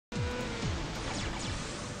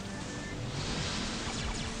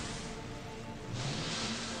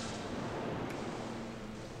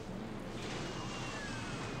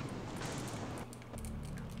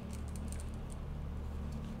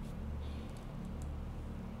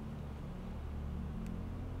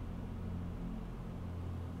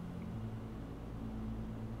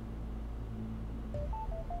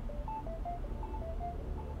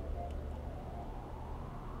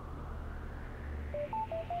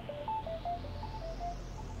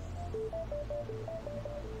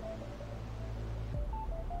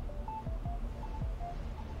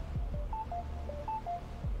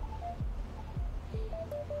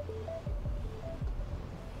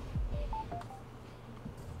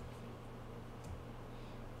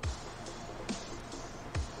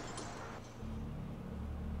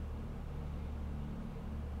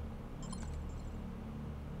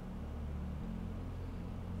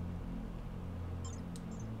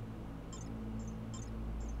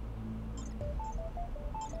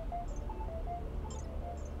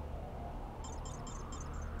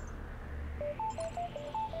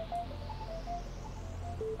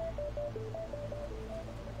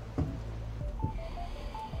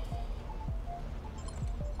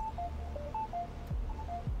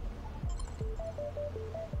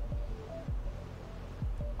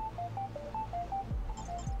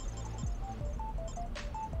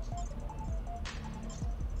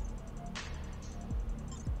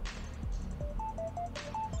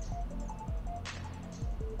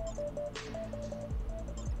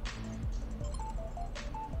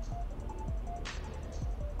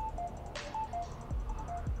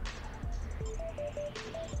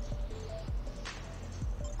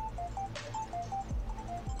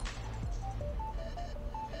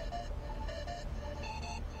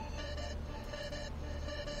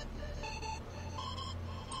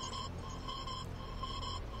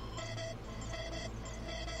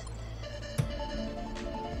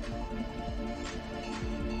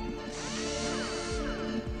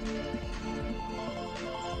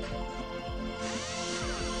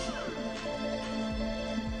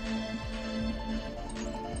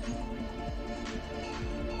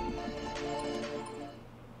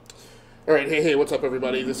Alright, hey, what's up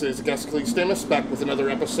everybody? This is Gasically Stamus back with another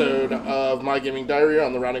episode of My Gaming Diary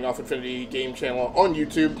on the Rounding Off Infinity game channel on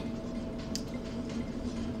YouTube.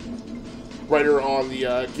 Writer on the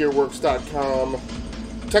Gearworks.com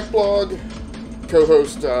tech blog,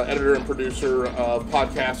 co-host, editor, and producer of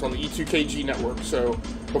podcasts on the E2KG network. So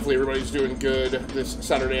hopefully everybody's doing good this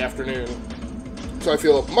Saturday afternoon. So I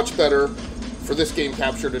feel much better for this game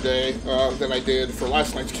capture today than I did for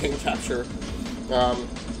last night's game capture.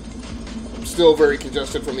 Still very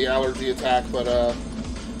congested from the allergy attack, but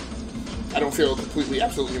I don't feel completely,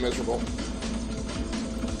 absolutely miserable.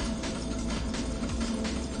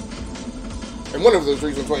 And one of those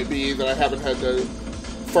reasons might be that I haven't had to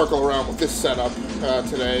farkle around with this setup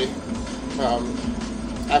today.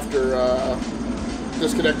 After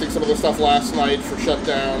disconnecting some of the stuff last night for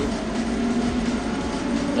shutdown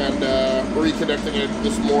and reconnecting it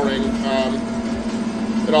this morning,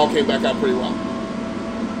 it all came back out pretty well.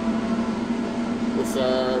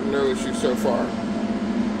 No issues so far.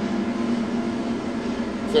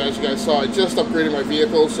 So as you guys saw, I just upgraded my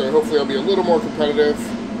vehicle, so hopefully I'll be a little more competitive.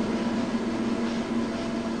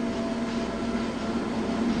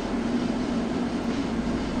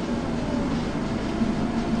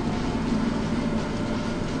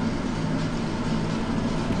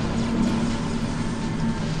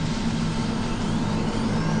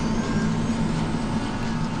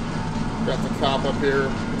 Got the cop up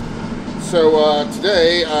here. So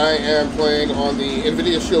today I am playing on the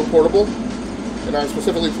nVidia Shield Portable, and I'm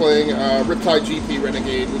specifically playing Riptide GP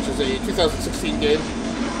Renegade, which is a 2016 game.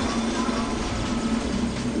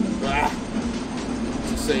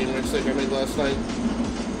 It's the same mistake I made last night.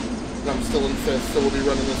 And I'm still in 5th, so we'll be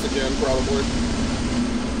running this again probably.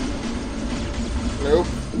 Nope.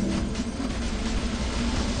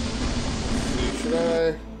 Should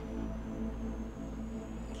I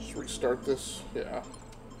just restart this? Yeah.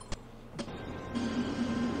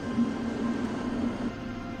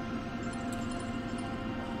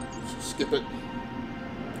 Skip it.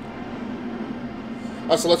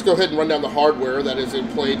 So let's go ahead and run down the hardware that is in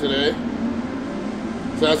play today.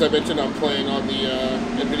 So as I mentioned, I'm playing on the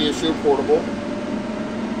nVidia Shield Portable.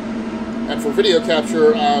 And for video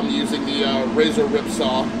capture, I'm using the Razer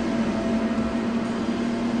Ripsaw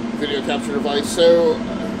video capture device. So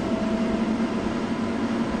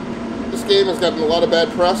this game has gotten a lot of bad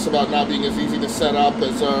press about not being as easy to set up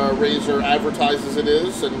as Razer advertises it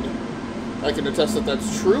is, and I can attest that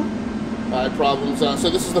that's true. I had problems. So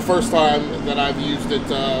this is the first time that I've used it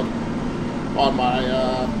on my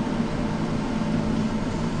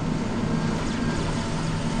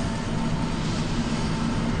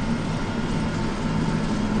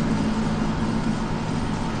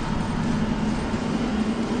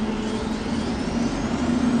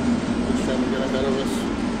just trying to get ahead of us.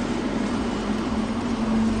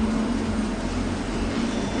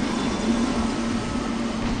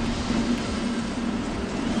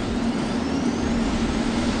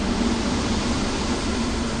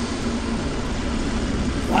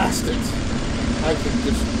 Blast it. I can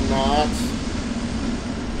just not.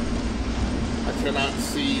 I cannot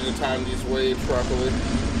see the time these waves properly.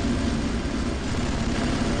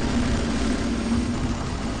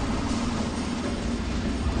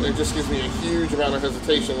 It just gives me a huge amount of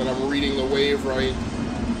hesitation that I'm reading the wave right,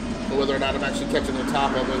 and whether or not I'm actually catching the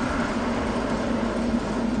top of it.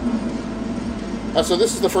 So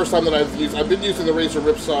this is the first time that I've been using the Razer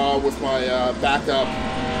Ripsaw with my backup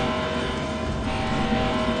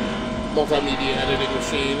multimedia editing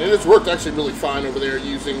machine, and it's worked actually really fine over there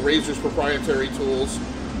using Razer's proprietary tools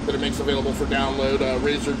that it makes available for download,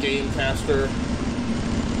 Razer GameCaster.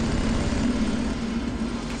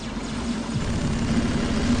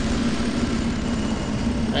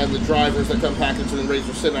 And the drivers that come packaged in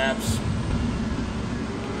Razer Synapse.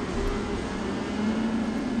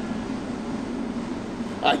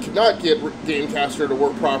 I could not get GameCaster to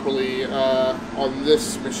work properly on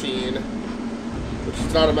this machine, which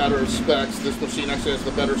is not a matter of specs. This machine actually has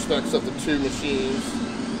the better specs of the two machines.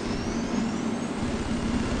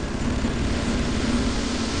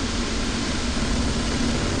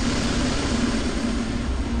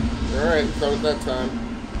 Alright, done with that time.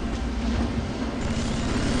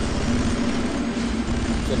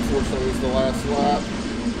 Which unfortunately was the last lap.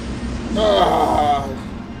 Ah!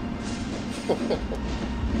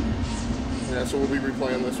 Yeah, so we'll be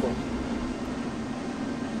replaying this one.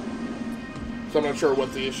 So I'm not sure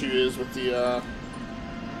what the issue is with the,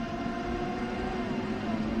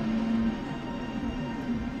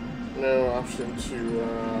 no option to,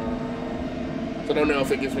 so I don't know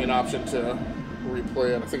if it gives me an option to replay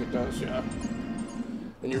it. I think it does, yeah.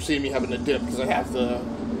 And you're seeing me having a dip because I have the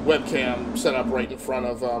webcam set up right in front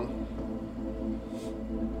of,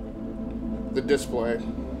 the display.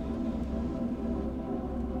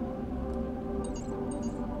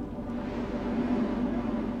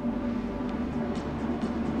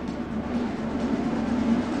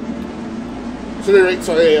 So at any rate,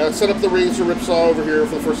 so I set up the Razer Ripsaw over here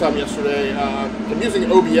for the first time yesterday. I'm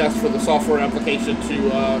using OBS for the software application to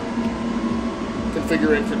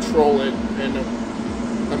configure and control it, and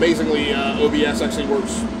amazingly, OBS actually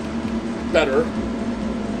works better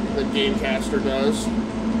than GameCaster does.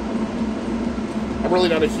 I'm really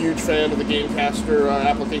not a huge fan of the GameCaster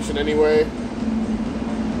application anyway,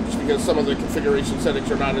 just because some of the configuration settings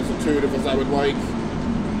are not as intuitive as I would like.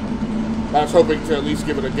 I was hoping to at least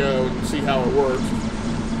give it a go and see how it works.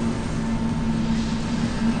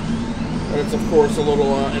 And it's, of course, a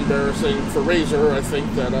little embarrassing for Razer, I think,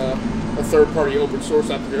 that a third-party open source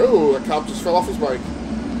application... Oh, a cop just fell off his bike.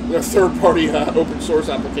 A third-party open source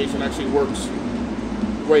application actually works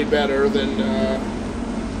way better than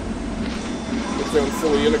its own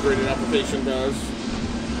fully integrated application does.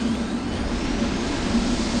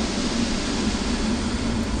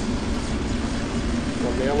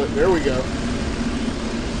 Nail it. There we go.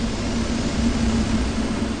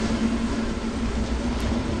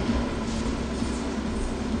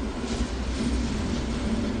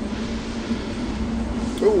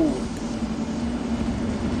 Ooh.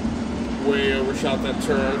 Way overshot that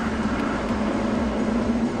turn.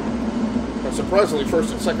 But surprisingly,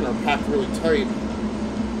 first and second are packed really tight.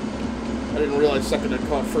 I didn't realize second had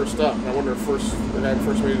caught first up. I wonder if the guy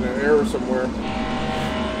first made an error somewhere.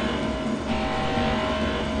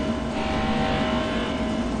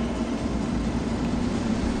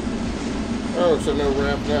 Oh, so no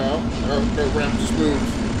ramp now. Oh, no ramp just moved.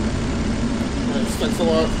 Nice, thanks a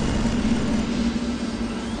lot.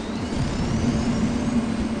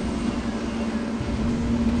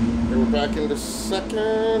 Okay, we're back into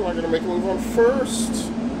second. I'm gonna make a move on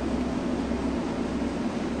first.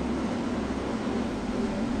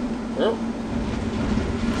 Oh.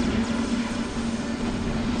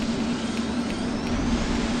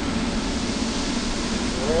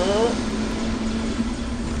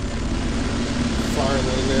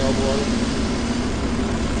 Finally nailed one.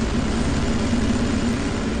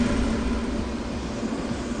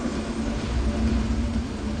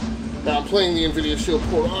 Now I'm playing the nVidia Shield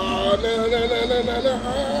port. Oh, no.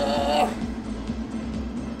 Ah.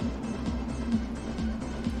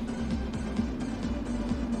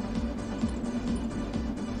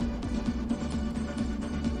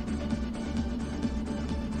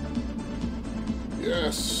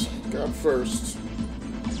 Yes, got first.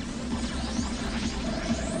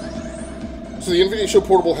 So the nVidia Shield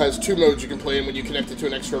Portable has two modes you can play in when you connect it to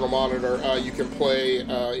an external monitor. You can play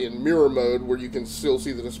in mirror mode, where you can still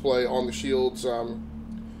see the display on the Shield's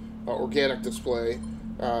organic display,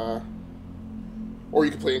 or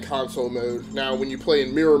you can play in console mode. Now, when you play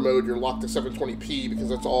in mirror mode, you're locked to 720p because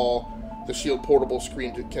that's all the Shield Portable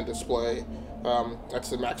screen can display.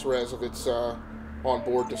 That's the max res of its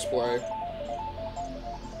onboard display.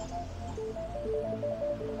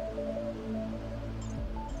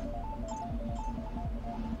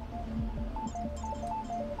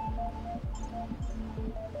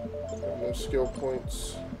 skill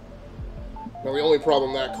points. Now the only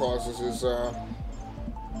problem that causes is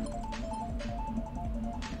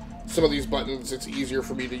some of these buttons, it's easier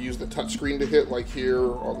for me to use the touchscreen to hit, like here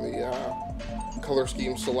on the color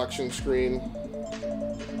scheme selection screen.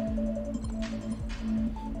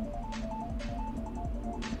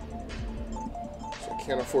 So I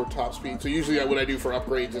can't afford top speed. So usually what I do for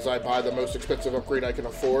upgrades is I buy the most expensive upgrade I can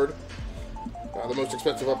afford. The most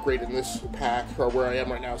expensive upgrade in this pack, or where I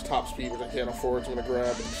am right now, is top speed, which I can't afford, so I'm going to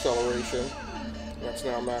grab acceleration. That's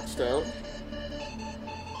now maxed out.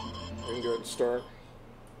 And go ahead and start.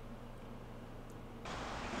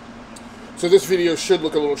 So this video should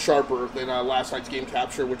look a little sharper than last night's game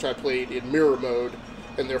capture, which I played in mirror mode,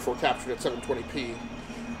 and therefore captured at 720p.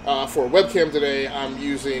 For webcam today, I'm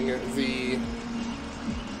using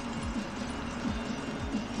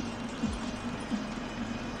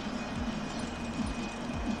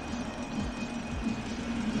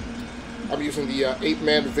the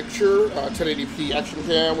ApeMan Victure 1080p action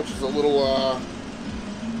cam, which is a little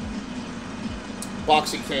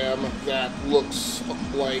boxy cam that looks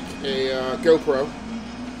like a GoPro,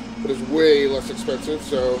 but is way less expensive.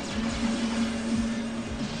 So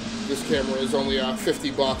this camera is only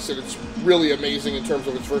 $50, and it's really amazing in terms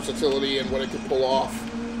of its versatility and what it can pull off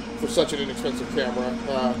for such an inexpensive camera.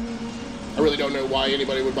 I really don't know why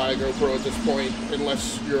anybody would buy a GoPro at this point,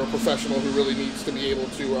 unless you're a professional who really needs to be able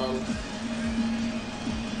to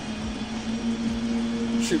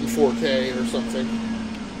shoot in 4K or something.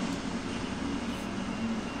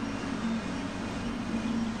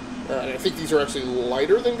 I think these are actually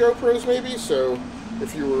lighter than GoPros, maybe, so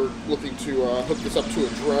if you were looking to hook this up to a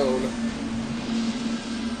drone,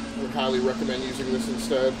 I would highly recommend using this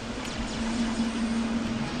instead.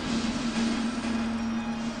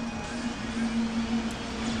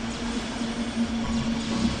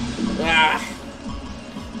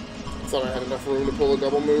 Thought I had enough room to pull a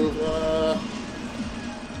double move.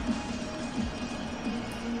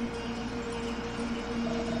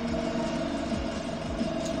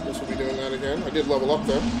 Guess we'll be doing that again. I did level up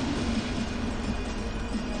though.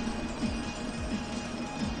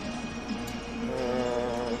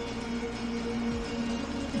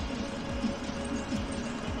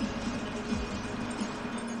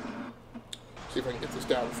 See if I can get this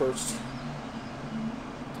down first.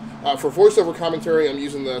 For voiceover commentary, I'm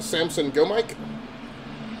using the Samsung Go mic.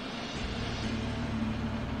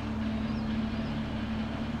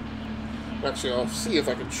 Actually, I'll see if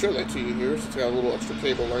I can show that to you here. It's got a little extra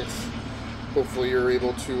cable length. Hopefully you're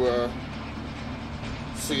able to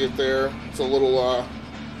see it there. It's a little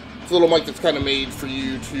mic that's kind of made for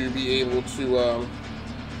you to be able to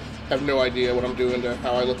have no idea what I'm doing to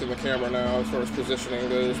how I look in the camera now as far as positioning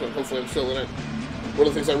goes, but hopefully I'm still in it. One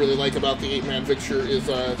of the things I really like about the ApeMan Victure is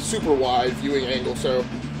a super wide viewing angle, so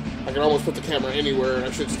I can almost put the camera anywhere and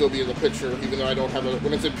I should still be in the picture, even though I don't have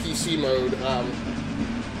when it's in PC mode,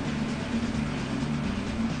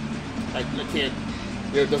 I can't,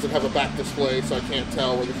 it doesn't have a back display, so I can't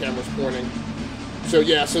tell where the camera's pointing. So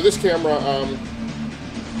yeah, so this camera,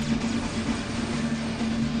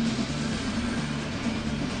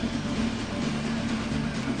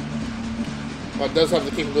 it does have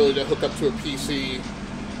the capability to hook up to a PC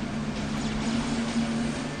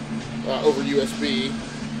over USB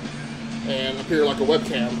and appear like a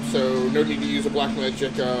webcam, so no need to use a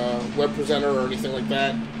Blackmagic web presenter or anything like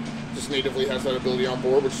that. Just natively has that ability on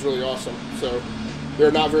board, which is really awesome. So there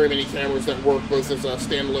are not very many cameras that work both as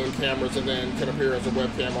standalone cameras and then can appear as a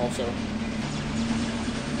webcam also.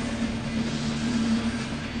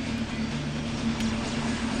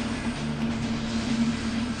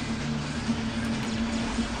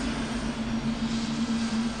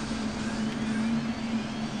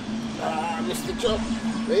 Missed the jump,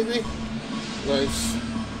 maybe. Nice.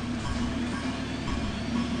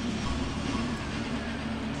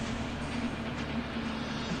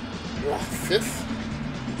 Fifth.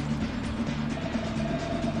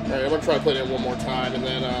 Alright, I'm gonna try playing it one more time, and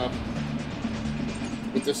then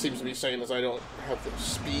what this seems to be saying is I don't have the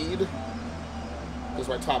speed, because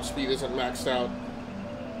my top speed isn't maxed out.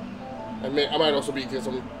 I might also be because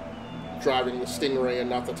I'm driving the Stingray and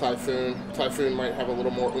not the Typhoon. The Typhoon might have a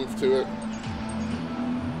little more oomph to it.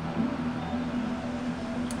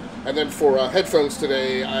 And then for headphones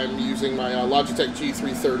today, I'm using my Logitech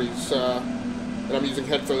G330s, and I'm using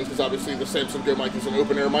headphones because obviously the Samsung Go mic is an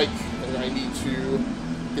open air mic, and I need to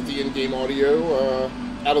get the in-game audio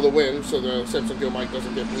out of the wind so the Samsung Go mic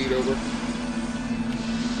doesn't get bleed over.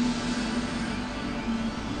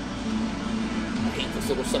 I hate this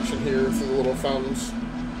little section here through the little fountains.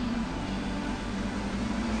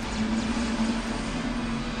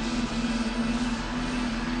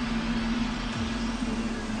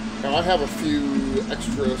 Now I have a few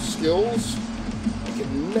extra skills. I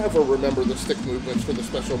can never remember the stick movements for the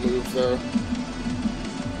special moves though.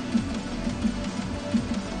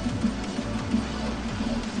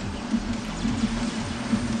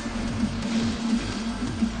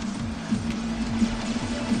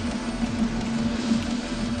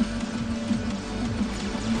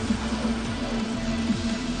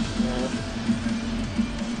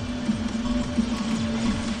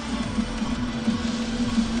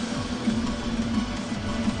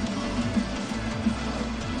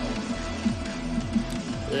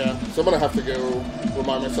 So I'm going to have to go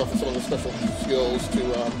remind myself of some of the special skills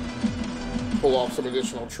to pull off some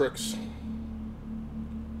additional tricks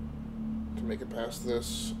to make it past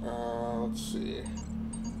this. Let's see.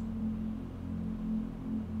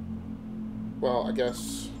 Well, I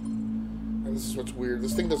guess, and this is what's weird,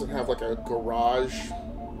 this thing doesn't have like a garage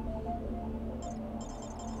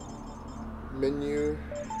menu.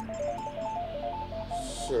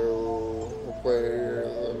 So we'll play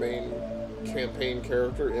the main campaign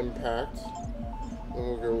character, Impact. Then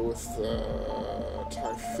we'll go with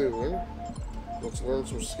Typhoon. Let's learn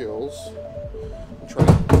some skills.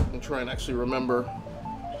 And try and actually remember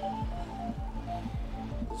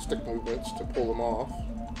the stick movements to pull them off.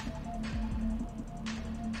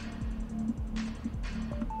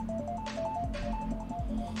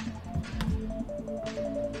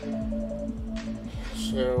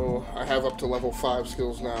 So I have up to level 5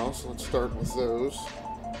 skills now, so let's start with those.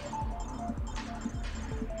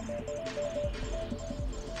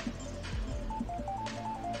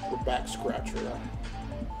 Back scratcher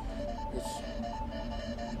is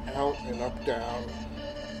out and up, down.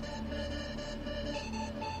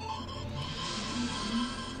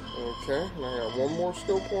 Okay, and I got one more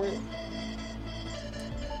skill point.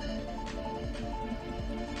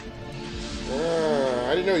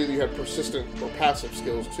 I didn't know you had persistent or passive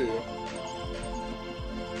skills too.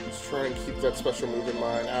 Let's try and keep that special move in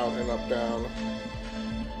mind. Out and up, down.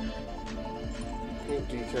 Paint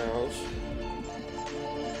decals.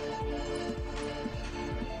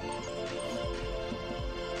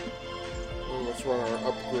 Let's run our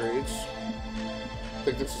upgrades. I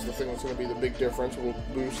think this is the thing that's going to be the big difference. We'll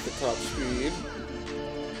boost the top speed.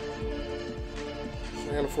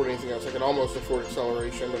 I can't afford anything else. I can almost afford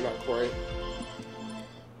acceleration, but not quite.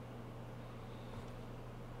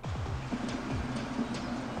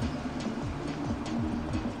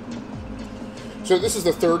 So this is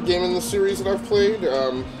the third game in the series that I've played.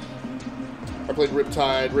 I played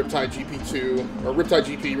Riptide, Riptide GP2, or Riptide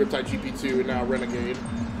GP, Riptide GP2, and now Renegade.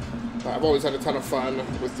 I've always had a ton of fun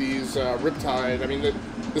with these Riptide. I mean,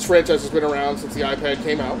 this franchise has been around since the iPad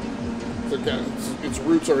came out. So its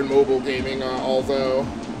roots are in mobile gaming, although...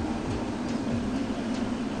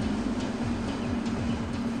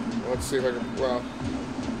 Let's see if I can... Well...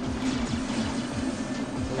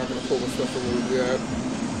 I'm not going to pull the special move yet.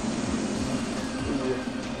 Ooh.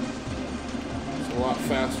 It's a lot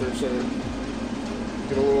faster, so...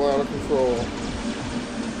 Get a little out of control.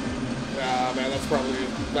 Ah, man, that's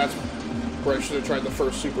where I should have tried the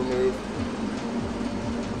first super move.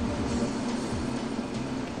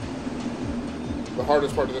 The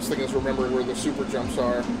hardest part of this thing is remembering where the super jumps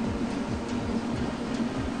are.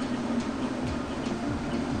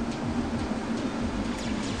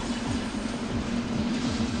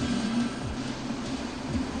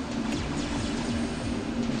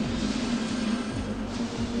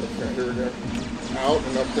 Okay, here we go. Out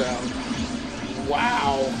and up, down.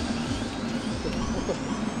 Wow!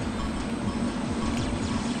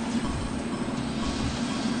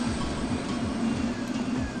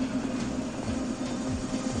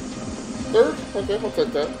 Third? Okay, I'll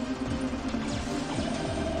take that.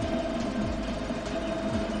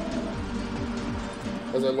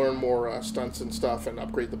 As I learn more stunts and stuff and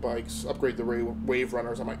upgrade the bikes, upgrade the wave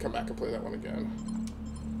runners, I might come back and play that one again.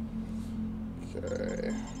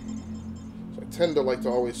 Okay. So I tend to like to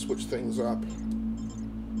always switch things up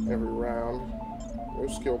every round. No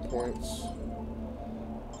skill points.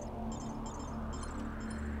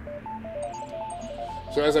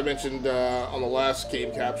 So as I mentioned on the last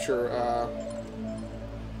game capture,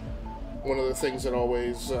 one of the things that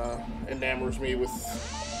always enamors me with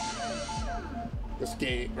this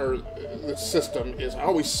game, or this system, is I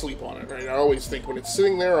always sleep on it, right? I always think when it's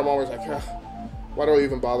sitting there, I'm always like, why do I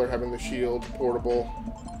even bother having the shield portable?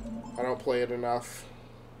 I don't play it enough.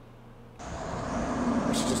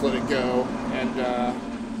 I should just let it go, and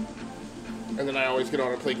then I always get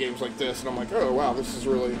on and play games like this, and I'm like, oh wow, this is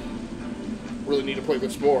really need to play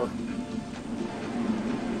this more.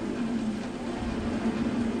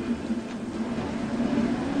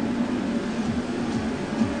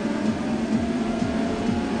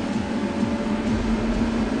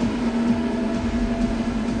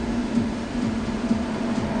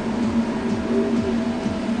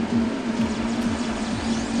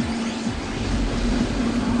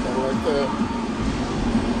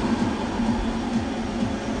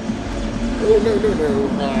 no.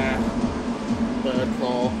 Bad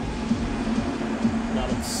call. Not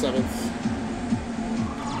at 7th.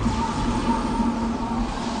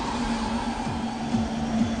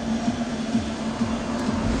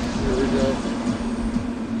 Here we go.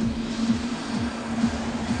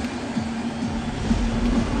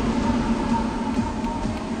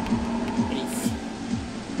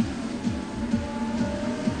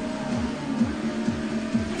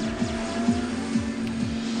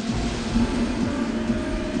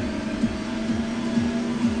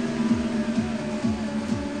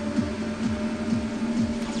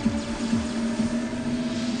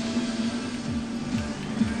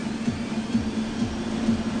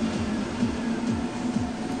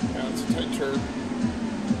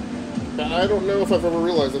 I don't know if I've ever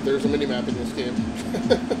realized that there's a mini-map in this game.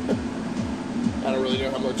 I don't really know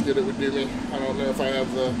how much good it would do me. I don't know if I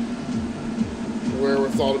have the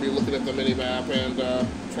wherewithal to be looking at the mini-map and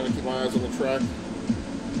trying to keep my eyes on the track.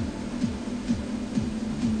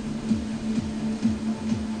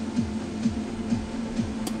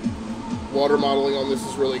 Water modeling on this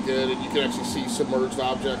is really good, and you can actually see submerged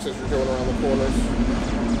objects as you're going around the corners.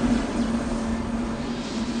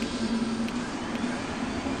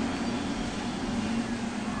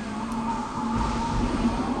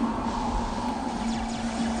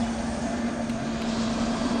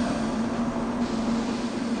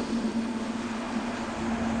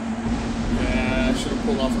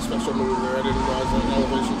 Off a special move there. I didn't realize that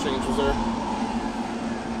elevation change was there.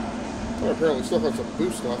 Oh, apparently still has some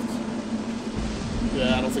boost left.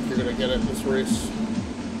 Yeah, I don't think you're going to get it in this race.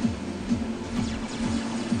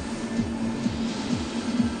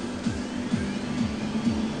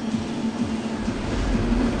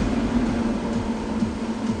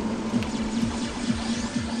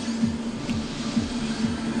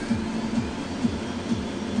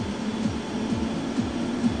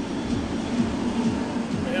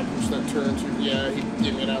 Turn to, yeah, he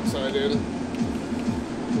gave me an outside in.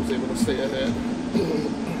 Was able to stay ahead.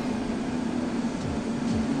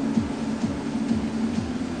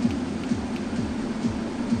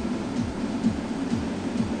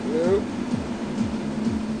 Nope.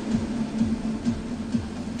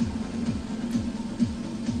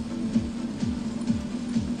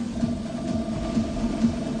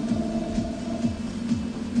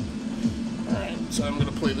 Alright, so I'm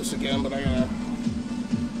gonna play this again, but I gotta.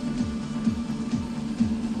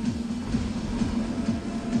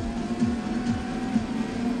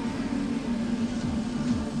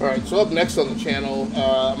 Alright, so up next on the channel,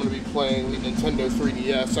 I'm going to be playing the Nintendo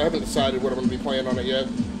 3DS. I haven't decided what I'm going to be playing on it yet.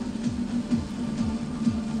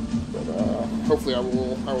 But hopefully I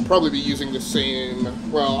will probably be using the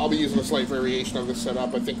same, well, I'll be using a slight variation of this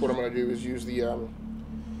setup. I think what I'm going to do is use the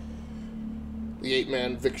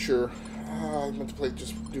ApeMan Victure. I meant to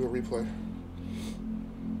just do a replay.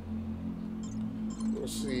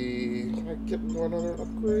 Let's see, can I get one other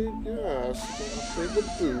upgrade? Yes, upgrade the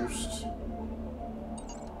boost.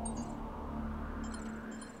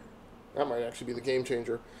 That might actually be the game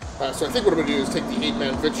changer. So I think what I'm going to do is take the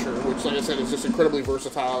ApeMan Victure, which, like I said, is just incredibly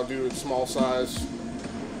versatile due to its small size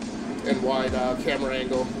and wide camera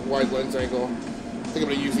angle, wide lens angle. I think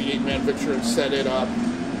I'm going to use the ApeMan Victure and set it up.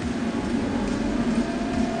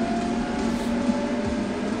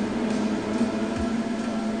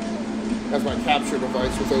 As my capture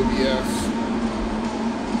device with OBS,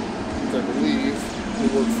 which I believe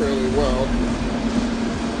will work fairly well.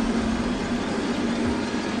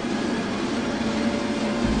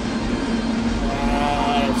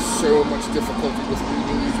 So much difficulty with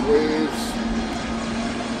reading these waves.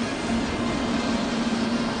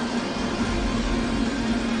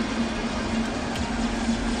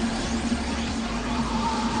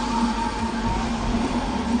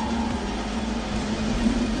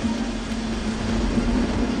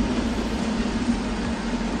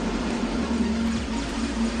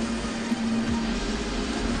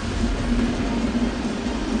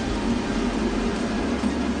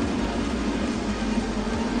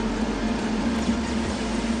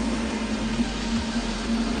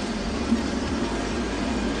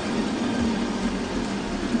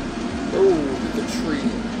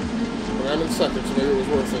 Second, so maybe it was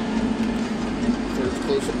worth it. Third's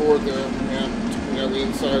close aboard there. Yeah, taking out the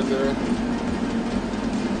inside there.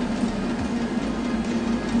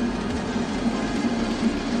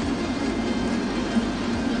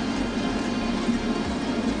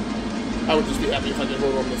 I would just be happy if I could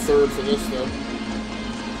hold on the third for this, though.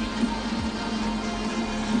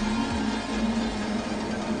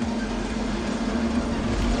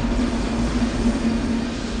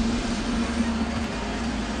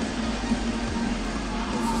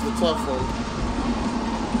 Tough one.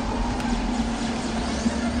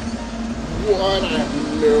 What? I have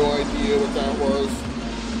no idea what that was.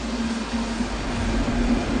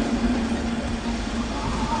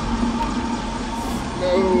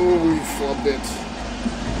 No, we flubbed it.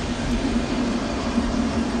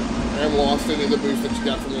 And lost any of the boost that you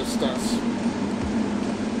got from those stunts.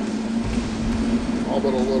 All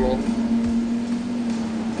but a little.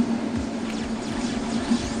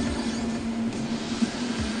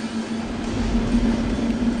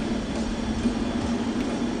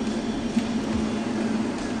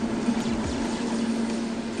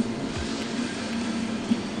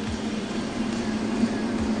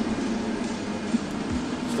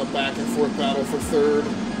 Back and forth battle for third.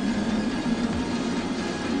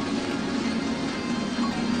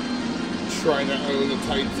 Trying to own the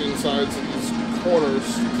tight insides of these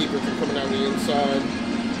corners to keep it from coming down the inside.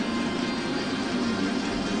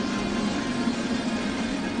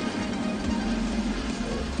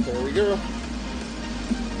 There we go.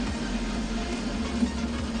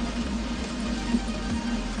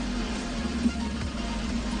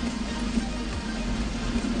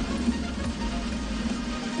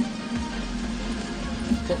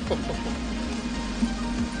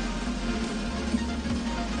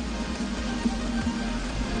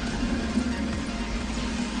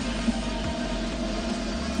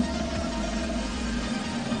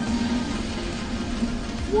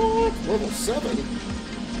 What? Level 7?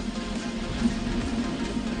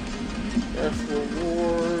 Cash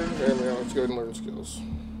reward. There we go. Let's go ahead and learn skills.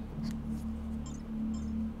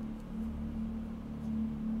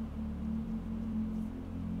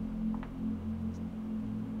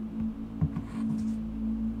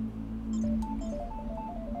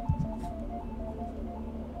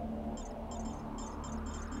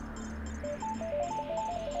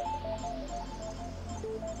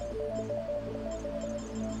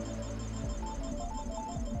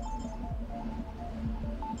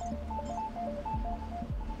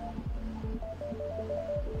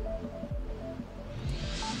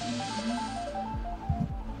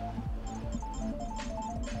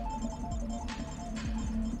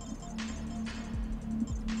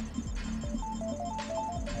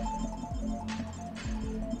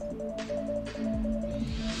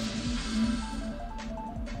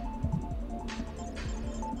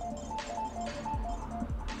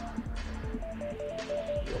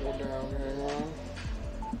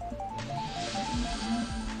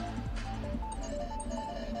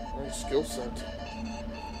 Skill set.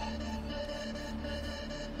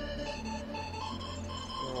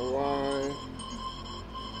 Why?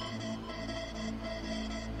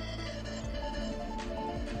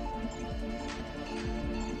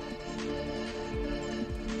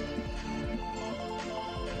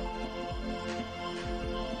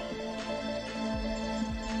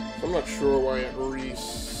 I'm not sure why it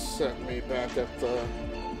reset me back at the.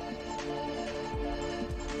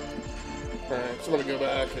 Alright, so I'm going to go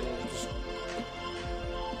back and just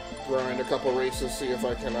grind a couple races, see if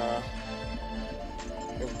I can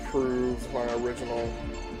improve my original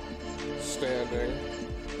standing.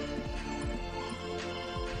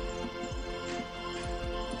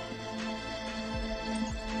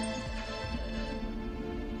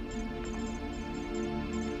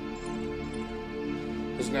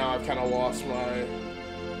 Because now I've kind of lost my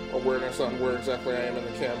awareness on where exactly I am in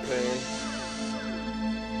the campaign.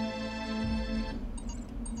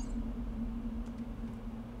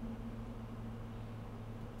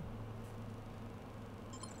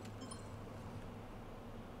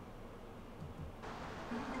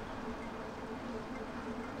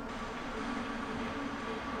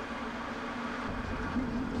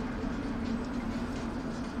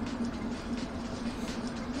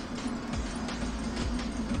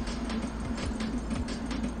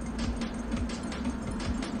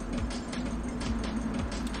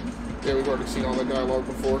 Yeah, we've already seen all that dialogue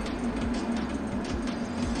before.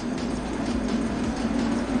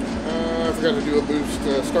 I forgot to do a boost,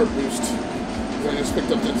 start boost, because I just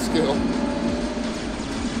picked up that skill.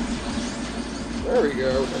 There we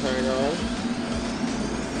go, hang on.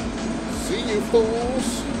 See you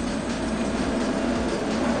fools!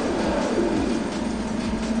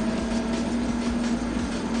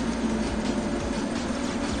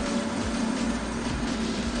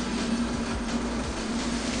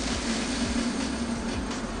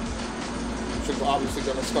 Obviously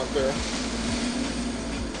done a stunt there.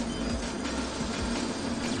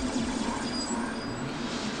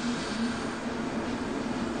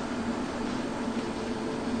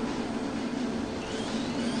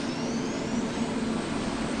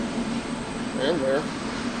 And there.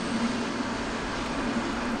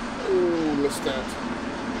 Ooh, missed that.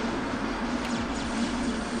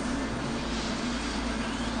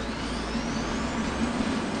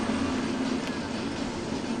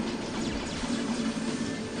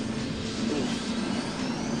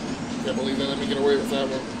 away with that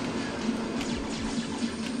one.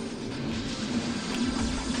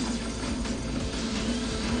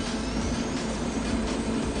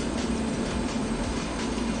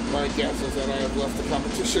 My guess is that I have left the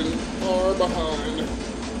competition far behind.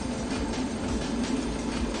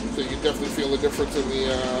 So you can definitely feel the difference in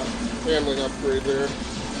the handling upgrade there.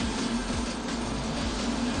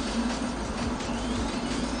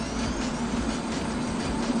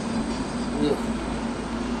 Ugh.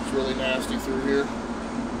 It's really nasty through here.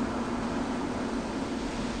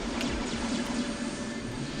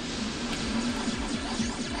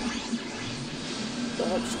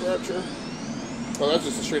 Back scratcher. Oh, that's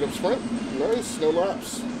just a straight up sprint. Nice, no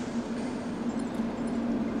laps.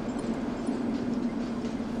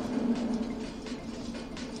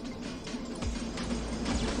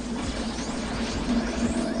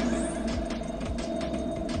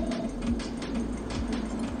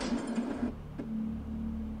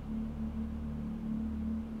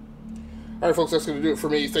 Alright folks, that's going to do it for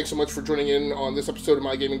me. Thanks so much for joining in on this episode of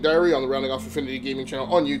My Gaming Diary on the Rounding Off Infinity Gaming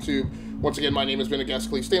channel on YouTube. Once again, my name has been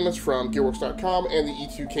Agascles Stamus from Gearworks.com and the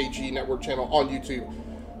E2KG Network channel on YouTube.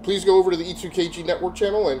 Please go over to the E2KG Network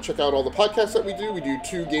channel and check out all the podcasts that we do. We do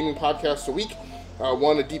 2 gaming podcasts a week.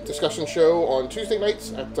 One, a deep discussion show on Tuesday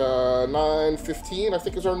nights at 9:15, I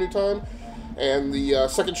think is our new time. And the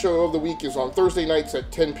second show of the week is on Thursday nights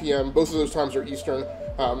at 10 p.m. Both of those times are Eastern.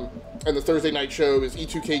 And the Thursday night show is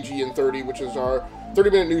E2KG in 30, which is our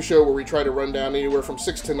 30-minute news show where we try to run down anywhere from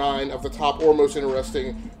 6 to 9 of the top or most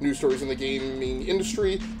interesting news stories in the gaming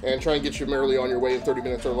industry and try and get you merrily on your way in 30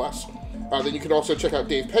 minutes or less. Then you can also check out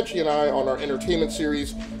Dave Pecci and I on our entertainment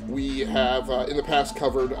series. We have, in the past,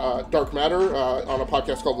 covered Dark Matter on a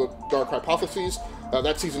podcast called The Dark Hypotheses.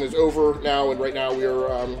 That season is over now, and right now we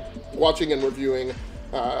are watching and reviewing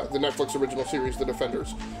the Netflix original series, The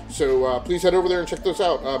Defenders. So please head over there and check those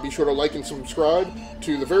out. Be sure to like and subscribe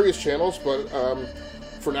to the various channels, but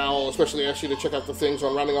for now, I'll especially ask you to check out the things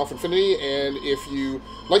on Rounding Off Infinity, and if you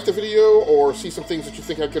like the video or see some things that you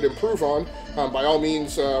think I could improve on, by all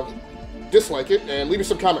means, dislike it, and leave me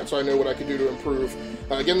some comments so I know what I can do to improve.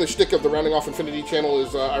 Again, the shtick of the Rounding Off Infinity channel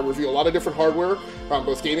is I review a lot of different hardware,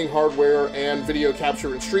 both gaming hardware and video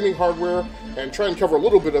capture and streaming hardware, and try and cover a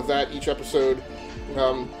little bit of that each episode,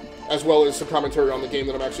 as well as some commentary on the game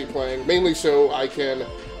that I'm actually playing, mainly so I can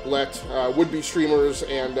let would-be streamers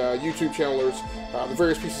and YouTube channelers the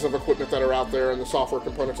various pieces of equipment that are out there and the software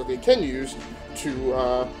components that they can use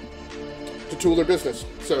to tool their business.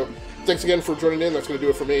 So thanks again for joining in. That's going to do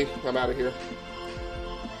it for me. I'm out of here.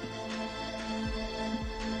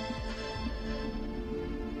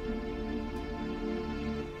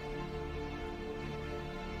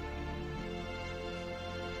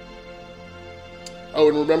 Oh,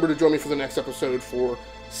 and remember to join me for the next episode for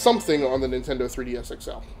something on the Nintendo 3DS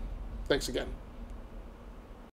XL. Thanks again.